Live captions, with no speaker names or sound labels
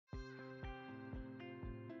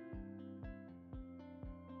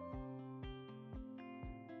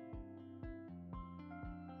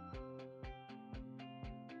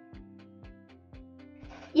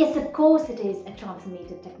Yes, of course it is a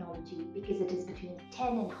transformative technology because it is between 10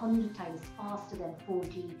 and 100 times faster than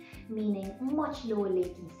 4G, meaning much lower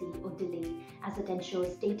latency or delay as it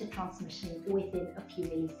ensures data transmission within a few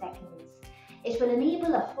milliseconds. It will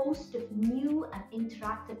enable a host of new and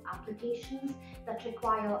interactive applications that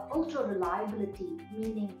require ultra reliability,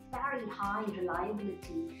 meaning very high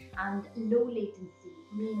reliability, and low latency,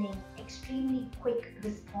 meaning extremely quick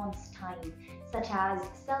response time, such as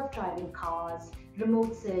self driving cars,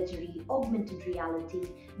 remote surgery, augmented reality,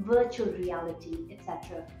 virtual reality,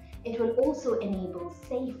 etc. It will also enable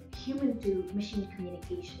safe human to machine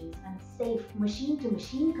communications and safe machine to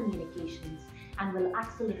machine communications and will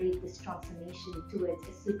accelerate this transformation towards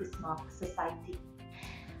a super smart society.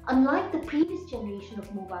 Unlike the previous generation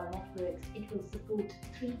of mobile networks, it will support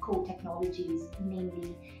three core technologies,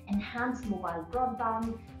 namely enhanced mobile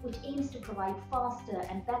broadband, which aims to provide faster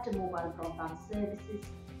and better mobile broadband services,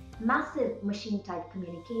 massive machine-type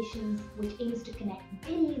communications, which aims to connect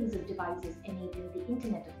billions of devices enabling the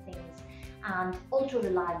Internet of Things, and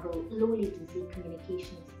ultra-reliable, low-latency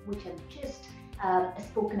communications, which I've just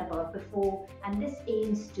spoken about before, and this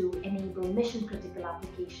aims to enable mission-critical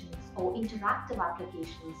applications or interactive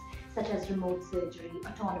applications such as remote surgery,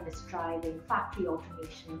 autonomous driving, factory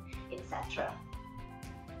automation, etc.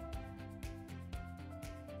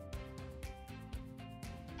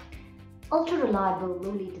 Ultra-reliable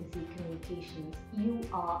low-latency communications,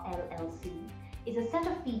 URLLC, is a set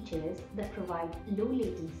of features that provide low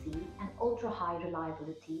latency and ultra-high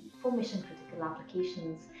reliability for mission-critical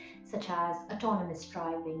applications such as autonomous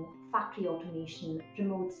driving, factory automation,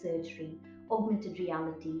 remote surgery, augmented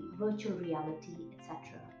reality, virtual reality,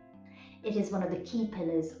 etc. It is one of the key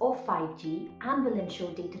pillars of 5G and will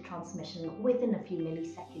ensure data transmission within a few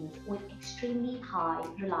milliseconds with extremely high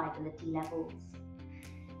reliability levels.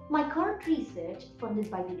 My current research,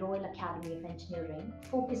 funded by the Royal Academy of Engineering,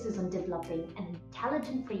 focuses on developing an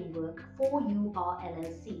intelligent framework for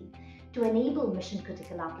URLLC to enable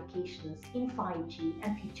mission-critical applications in 5G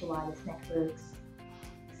and future wireless networks.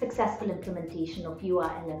 Successful implementation of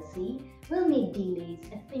URLLC will make delays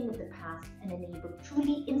a thing of the past and enable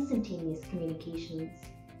truly instantaneous communications.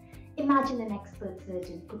 Imagine an expert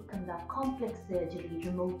surgeon could conduct complex surgery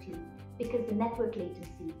remotely because the network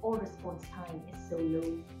latency or response time is so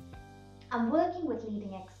low. I'm working with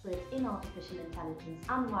leading experts in artificial intelligence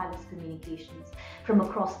and wireless communications from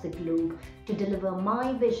across the globe to deliver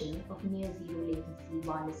my vision of near zero latency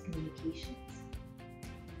wireless communications.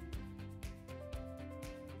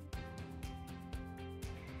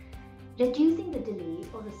 Reducing the delay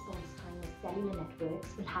or response time of cellular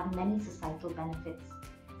networks will have many societal benefits.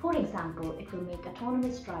 For example, it will make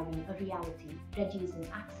autonomous driving a reality, reducing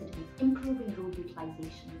accidents, improving road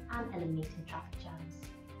utilization, and eliminating traffic jams.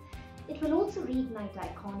 It will also reignite our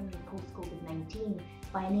economy post-COVID-19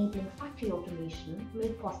 by enabling factory automation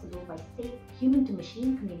made possible by safe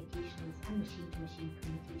human-to-machine communications and machine-to-machine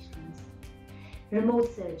communications.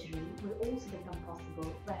 Remote surgery will also become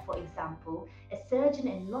possible where, for example, a surgeon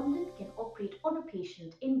in London can operate on a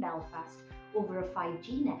patient in Belfast over a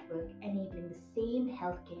 5G network, enabling the same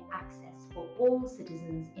healthcare access for all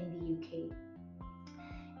citizens in the UK.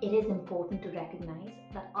 It is important to recognize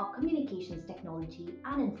that our communications technology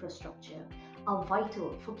and infrastructure are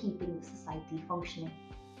vital for keeping the society functioning.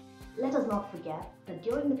 Let us not forget that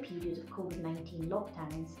during the period of COVID-19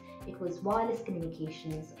 lockdowns, it was wireless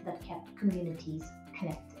communications that kept communities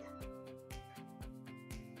connected.